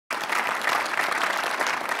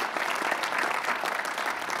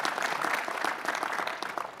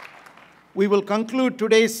We will conclude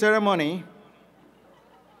today's ceremony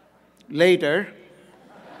later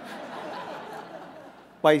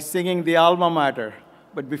by singing the alma mater.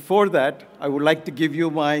 But before that, I would like to give you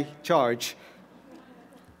my charge.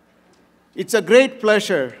 It's a great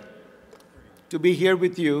pleasure to be here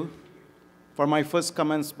with you for my first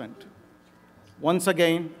commencement. Once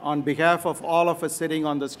again, on behalf of all of us sitting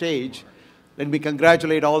on the stage, let me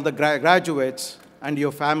congratulate all the graduates and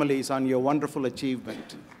your families on your wonderful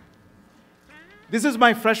achievement. This is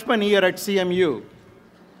my freshman year at CMU.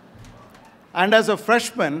 And as a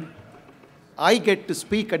freshman, I get to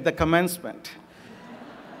speak at the commencement.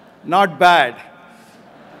 Not bad.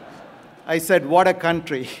 I said, what a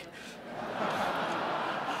country.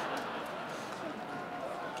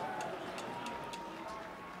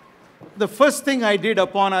 The first thing I did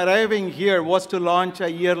upon arriving here was to launch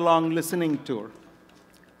a year-long listening tour,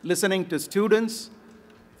 listening to students,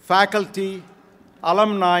 faculty,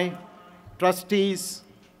 alumni, trustees,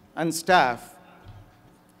 and staff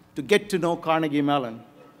to get to know Carnegie Mellon.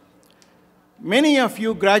 Many of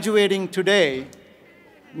you graduating today,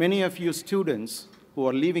 many of you students who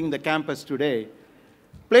are leaving the campus today,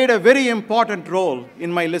 played a very important role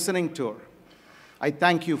in my listening tour. I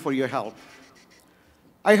thank you for your help.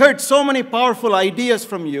 I heard so many powerful ideas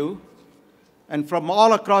from you and from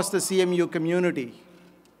all across the CMU community.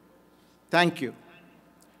 Thank you.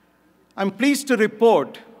 I'm pleased to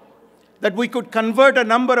report that we could convert a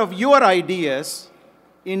number of your ideas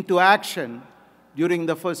into action during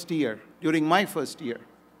my first year.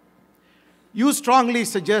 You strongly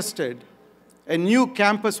suggested a new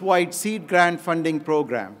campus-wide seed grant funding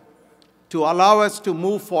program to allow us to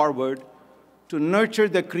move forward to nurture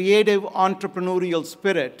the creative entrepreneurial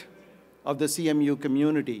spirit of the CMU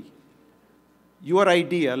community. Your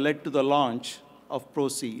idea led to the launch of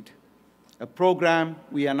Proceed, a program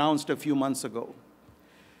we announced a few months ago.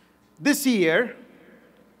 This year,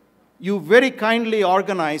 you very kindly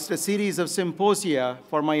organized a series of symposia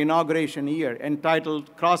for my inauguration year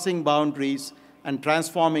entitled Crossing Boundaries and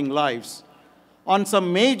Transforming Lives on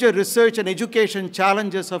some major research and education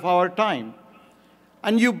challenges of our time.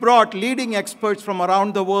 And you brought leading experts from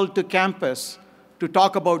around the world to campus to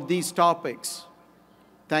talk about these topics.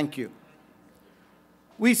 Thank you.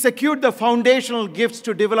 We secured the foundational gifts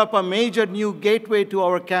to develop a major new gateway to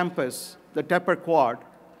our campus, the Tepper Quad.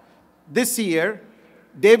 This year,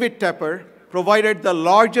 David Tepper provided the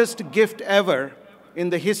largest gift ever in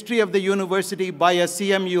the history of the university by a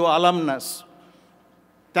CMU alumnus.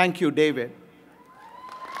 Thank you, David.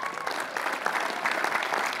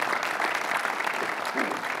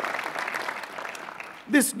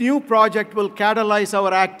 This new project will catalyze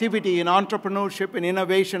our activity in entrepreneurship and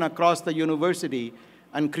innovation across the university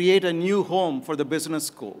and create a new home for the business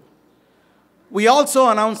school. We also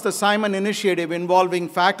announced the Simon Initiative involving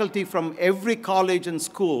faculty from every college and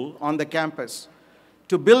school on the campus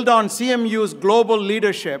to build on CMU's global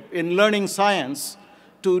leadership in learning science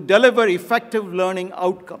to deliver effective learning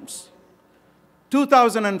outcomes.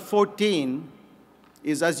 2014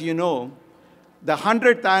 is, as you know, the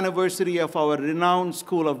 100th anniversary of our renowned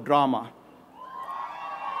School of Drama.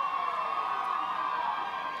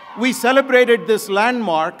 We celebrated this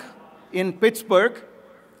landmark in Pittsburgh,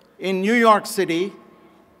 in New York City,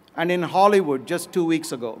 and in Hollywood just 2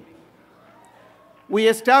 weeks ago. We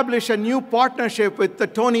established a new partnership with the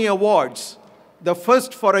Tony Awards, the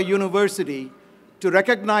first for a university, to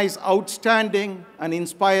recognize outstanding and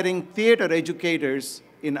inspiring theater educators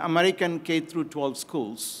in American K-12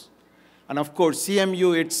 schools. And of course,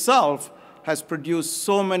 CMU itself has produced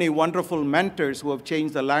so many wonderful mentors who have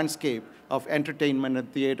changed the landscape of entertainment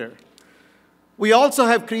and theater. We also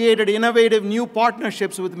have created innovative new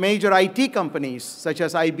partnerships with major IT companies such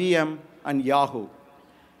as IBM and Yahoo.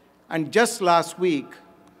 And just last week,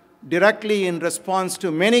 directly in response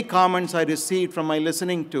to many comments I received from my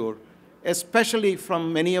listening tour, especially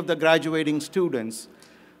from many of the graduating students,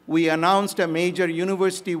 we announced a major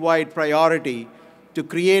university-wide priority to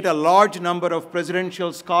create a large number of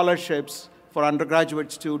presidential scholarships for undergraduate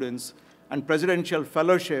students and presidential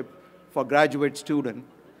fellowship for graduate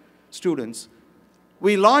students.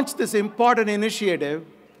 We launched this important initiative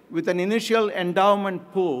with an initial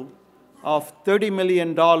endowment pool of $30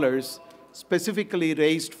 million specifically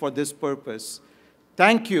raised for this purpose.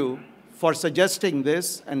 Thank you for suggesting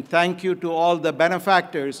this, and thank you to all the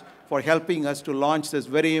benefactors for helping us to launch this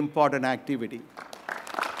very important activity.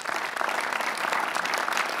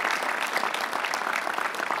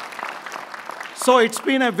 So it's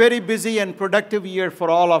been a very busy and productive year for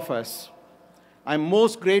all of us. I'm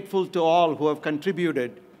most grateful to all who have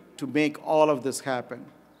contributed to make all of this happen.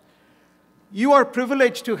 You are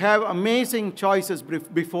privileged to have amazing choices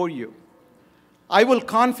before you. I will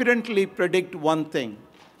confidently predict one thing.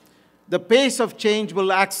 The pace of change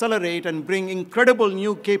will accelerate and bring incredible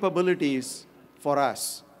new capabilities for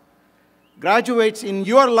us. Graduates, in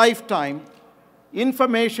your lifetime,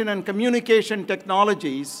 information and communication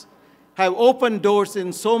technologies have opened doors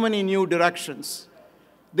in so many new directions.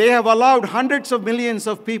 They have allowed hundreds of millions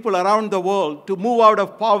of people around the world to move out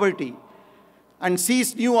of poverty and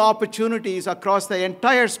seize new opportunities across the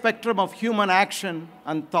entire spectrum of human action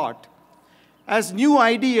and thought. As new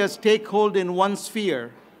ideas take hold in one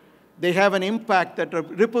sphere, they have an impact that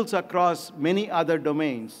ripples across many other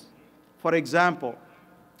domains. For example,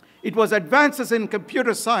 it was advances in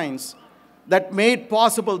computer science that made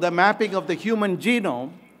possible the mapping of the human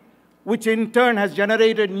genome, which in turn has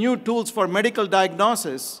generated new tools for medical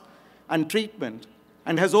diagnosis and treatment,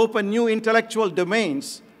 and has opened new intellectual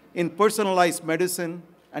domains in personalized medicine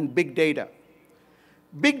and big data.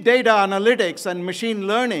 Big data analytics and machine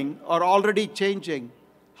learning are already changing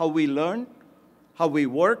how we learn, how we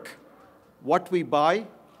work, what we buy,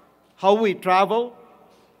 how we travel,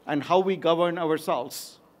 and how we govern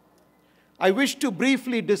ourselves. I wish to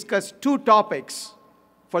briefly discuss two topics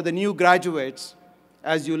for the new graduates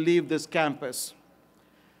as you leave this campus.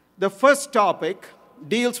 The first topic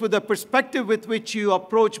deals with the perspective with which you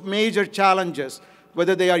approach major challenges,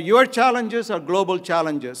 whether they are your challenges or global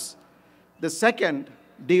challenges. The second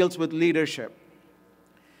deals with leadership.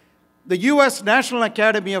 The US National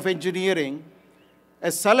Academy of Engineering,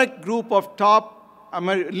 a select group of top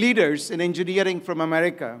leaders in engineering from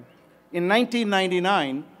America, in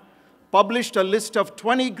 1999, published a list of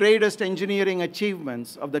 20 greatest engineering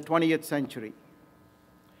achievements of the 20th century.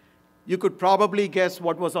 You could probably guess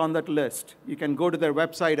what was on that list. You can go to their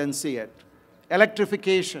website and see it.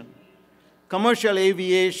 Electrification, commercial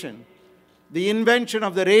aviation, the invention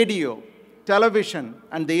of the radio, television,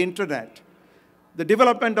 and the internet, the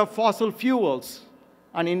development of fossil fuels,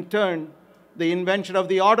 and in turn, the invention of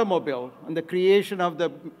the automobile and the creation of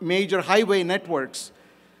the major highway networks,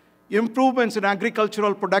 improvements in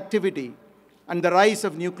agricultural productivity, and the rise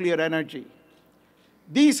of nuclear energy.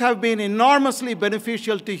 These have been enormously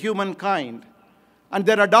beneficial to humankind, and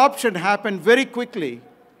their adoption happened very quickly,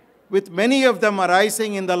 with many of them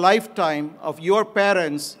arising in the lifetime of your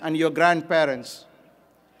parents and your grandparents.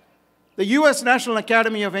 The US National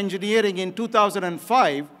Academy of Engineering in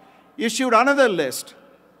 2005 issued another list,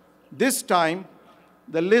 this time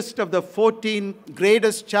the list of the 14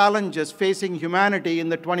 greatest challenges facing humanity in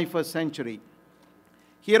the 21st century.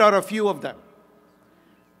 Here are a few of them.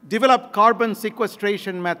 Develop carbon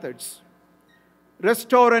sequestration methods,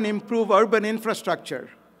 restore and improve urban infrastructure,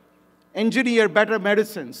 engineer better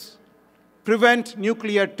medicines, prevent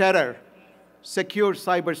nuclear terror, secure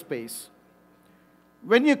cyberspace.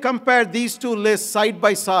 When you compare these two lists side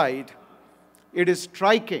by side, it is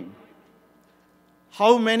striking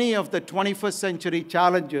how many of the 21st century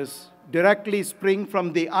challenges directly spring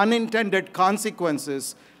from the unintended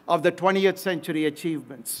consequences of the 20th century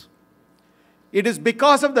achievements. It is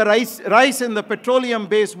because of the rise in the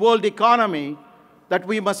petroleum-based world economy that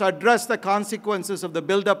we must address the consequences of the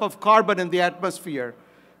buildup of carbon in the atmosphere,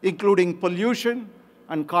 including pollution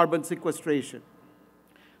and carbon sequestration.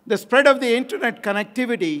 The spread of the internet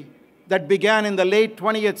connectivity that began in the late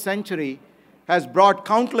 20th century has brought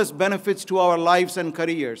countless benefits to our lives and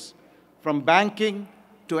careers, from banking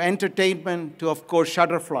to entertainment to, of course,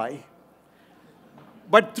 Shutterfly.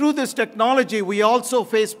 But through this technology, we also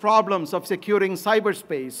face problems of securing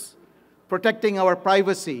cyberspace, protecting our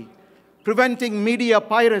privacy, preventing media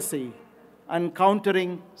piracy, and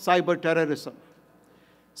countering cyber terrorism.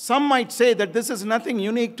 Some might say that this is nothing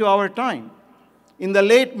unique to our time. In the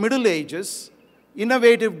late Middle Ages,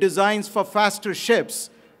 innovative designs for faster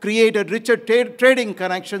ships created richer trading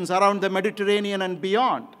connections around the Mediterranean and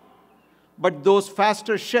beyond. But those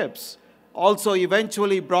faster ships also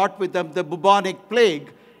eventually brought with them the bubonic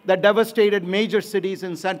plague that devastated major cities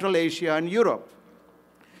in Central Asia and Europe.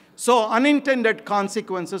 So unintended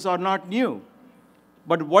consequences are not new.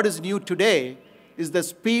 But what is new today is the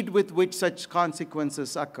speed with which such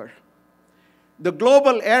consequences occur. The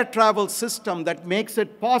global air travel system that makes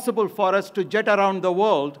it possible for us to jet around the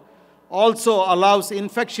world also allows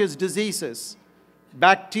infectious diseases,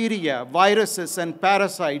 bacteria, viruses, and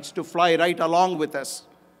parasites to fly right along with us.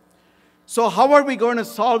 So how are we going to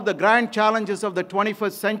solve the grand challenges of the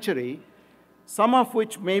 21st century, some of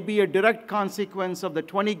which may be a direct consequence of the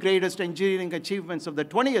 20 greatest engineering achievements of the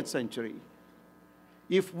 20th century?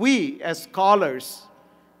 If we, as scholars,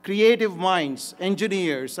 creative minds,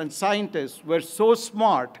 engineers, and scientists were so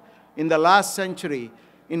smart in the last century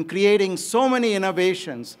in creating so many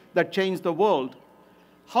innovations that changed the world,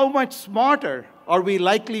 how much smarter are we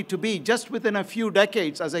likely to be just within a few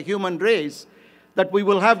decades as a human race that we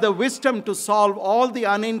will have the wisdom to solve all the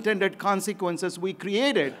unintended consequences we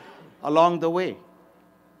created along the way?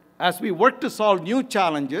 As we work to solve new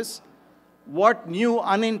challenges, what new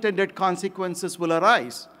unintended consequences will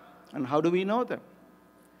arise? And how do we know them?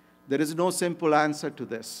 There is no simple answer to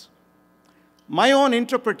this. My own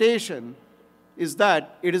interpretation is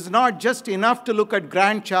that it is not just enough to look at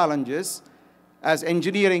grand challenges as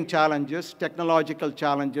engineering challenges, technological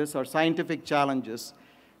challenges, or scientific challenges.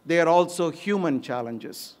 They are also human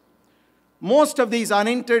challenges. Most of these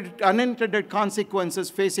unintended consequences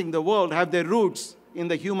facing the world have their roots in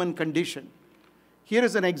the human condition. Here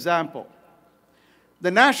is an example. The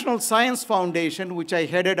National Science Foundation, which I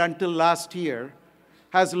headed until last year,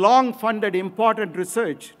 has long funded important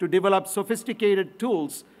research to develop sophisticated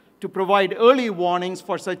tools to provide early warnings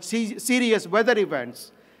for such serious weather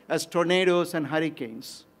events as tornadoes and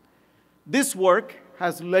hurricanes. This work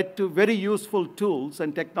has led to very useful tools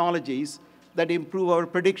and technologies that improve our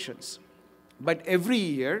predictions. But every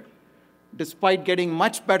year, despite getting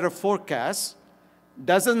much better forecasts,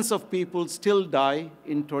 dozens of people still die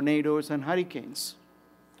in tornadoes and hurricanes.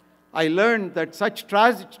 I learned that such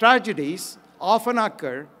tragedies often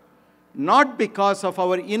occur not because of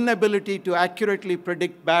our inability to accurately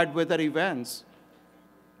predict bad weather events,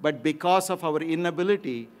 but because of our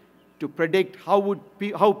inability to predict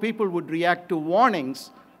how people would react to warnings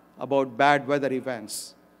about bad weather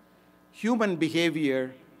events. Human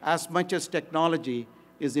behavior, as much as technology,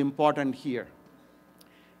 is important here.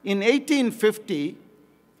 In 1850,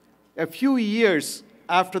 a few years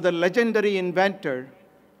after the legendary inventor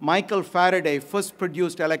Michael Faraday first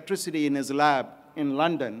produced electricity in his lab in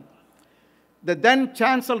London, the then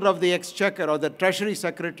Chancellor of the Exchequer, or the Treasury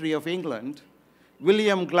Secretary of England,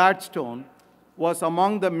 William Gladstone, was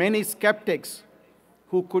among the many skeptics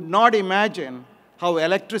who could not imagine how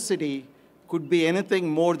electricity could be anything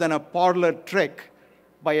more than a parlor trick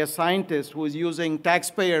by a scientist who is using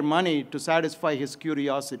taxpayer money to satisfy his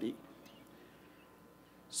curiosity.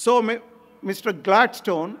 So Mr.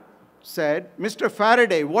 Gladstone said, "Mr.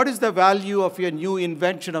 Faraday, what is the value of your new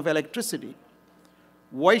invention of electricity?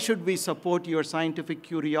 Why should we support your scientific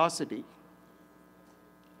curiosity?"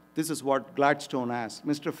 This is what Gladstone asked.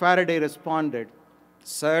 Mr. Faraday responded,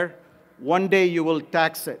 "Sir, one day you will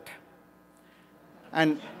tax it."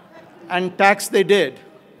 And tax they did.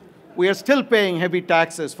 We are still paying heavy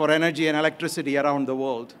taxes for energy and electricity around the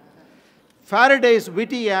world. Faraday's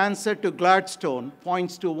witty answer to Gladstone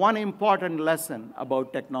points to one important lesson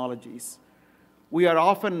about technologies. We are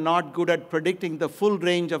often not good at predicting the full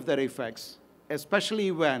range of their effects,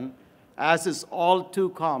 especially when, as is all too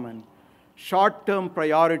common, short-term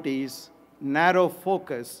priorities, narrow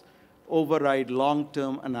focus, override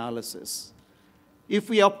long-term analysis. If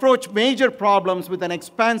we approach major problems with an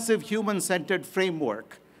expansive human-centered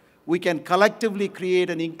framework, we can collectively create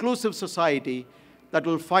an inclusive society that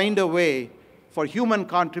will find a way for human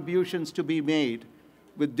contributions to be made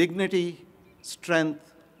with dignity,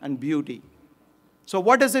 strength, and beauty. So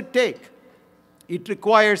what does it take? It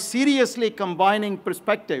requires seriously combining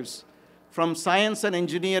perspectives from science and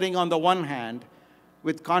engineering on the one hand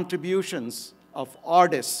with contributions of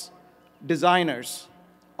artists, designers,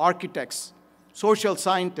 architects, social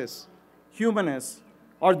scientists, humanists,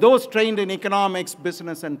 or those trained in economics,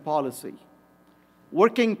 business, and policy.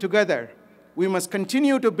 Working together, we must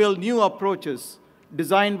continue to build new approaches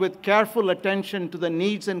designed with careful attention to the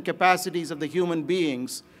needs and capacities of the human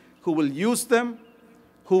beings who will use them,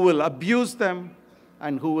 who will abuse them,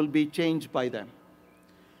 and who will be changed by them.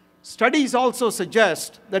 Studies also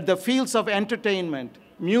suggest that the fields of entertainment,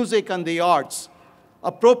 music, and the arts,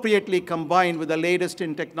 appropriately combined with the latest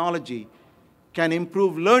in technology, can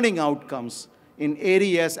improve learning outcomes in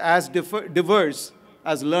areas as diverse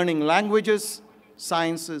as learning languages,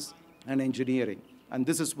 sciences, and engineering. And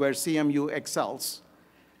this is where CMU excels.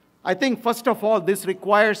 I think, first of all, this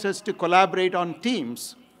requires us to collaborate on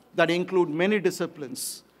teams that include many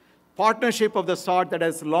disciplines, partnership of the sort that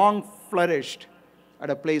has long flourished at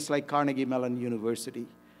a place like Carnegie Mellon University.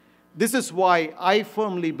 This is why I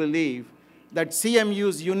firmly believe that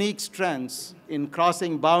CMU's unique strengths in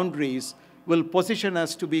crossing boundaries will position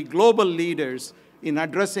us to be global leaders in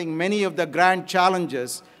addressing many of the grand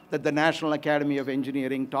challenges that the National Academy of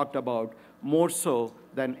Engineering talked about, more so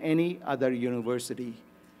than any other university.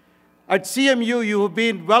 At CMU, you have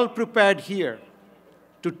been well prepared here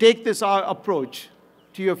to take this approach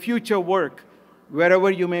to your future work,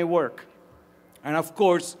 wherever you may work. And of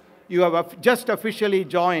course, you have just officially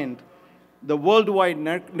joined the worldwide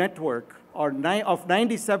network of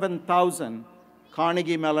 97,000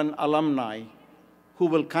 Carnegie Mellon alumni who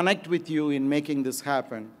will connect with you in making this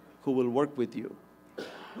happen, who will work with you.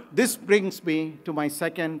 This brings me to my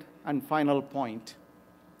second and final point,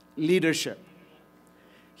 leadership.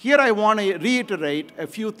 Here I want to reiterate a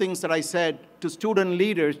few things that I said to student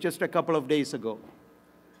leaders just a couple of days ago.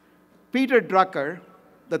 Peter Drucker,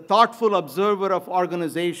 the thoughtful observer of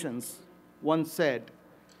organizations, once said,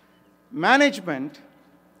 management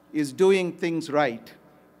is doing things right.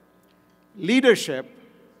 Leadership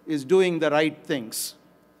is doing the right things.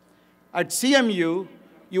 At CMU,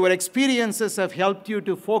 your experiences have helped you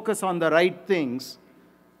to focus on the right things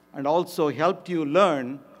and also helped you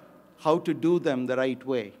learn how to do them the right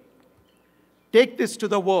way. Take this to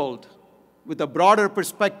the world with a broader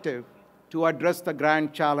perspective to address the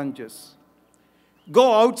grand challenges.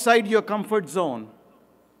 Go outside your comfort zone.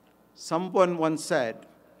 Someone once said,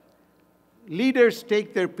 leaders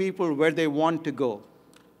take their people where they want to go.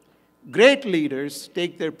 Great leaders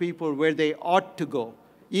take their people where they ought to go,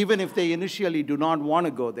 even if they initially do not want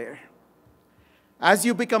to go there. As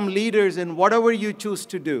you become leaders in whatever you choose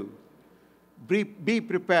to do, be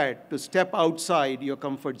prepared to step outside your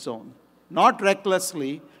comfort zone, not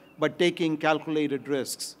recklessly, but taking calculated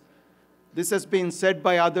risks. This has been said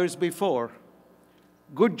by others before.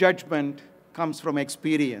 Good judgment comes from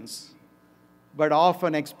experience, but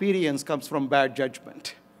often experience comes from bad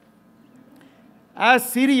judgment.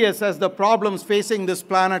 As serious as the problems facing this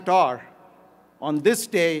planet are, on this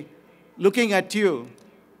day, looking at you,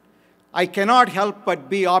 I cannot help but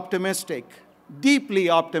be optimistic, deeply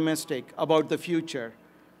optimistic about the future.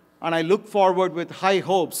 And I look forward with high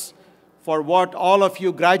hopes for what all of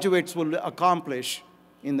you graduates will accomplish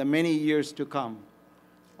in the many years to come.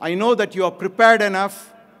 I know that you are prepared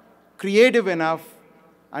enough, creative enough,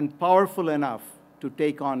 and powerful enough to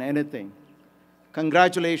take on anything.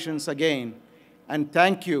 Congratulations again, and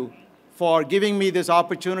thank you for giving me this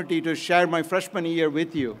opportunity to share my freshman year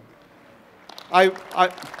with you. I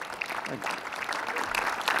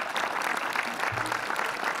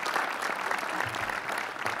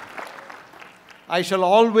shall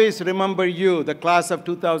always remember you, the class of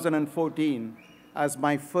 2014, as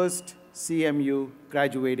my first CMU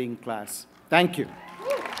graduating class. Thank you.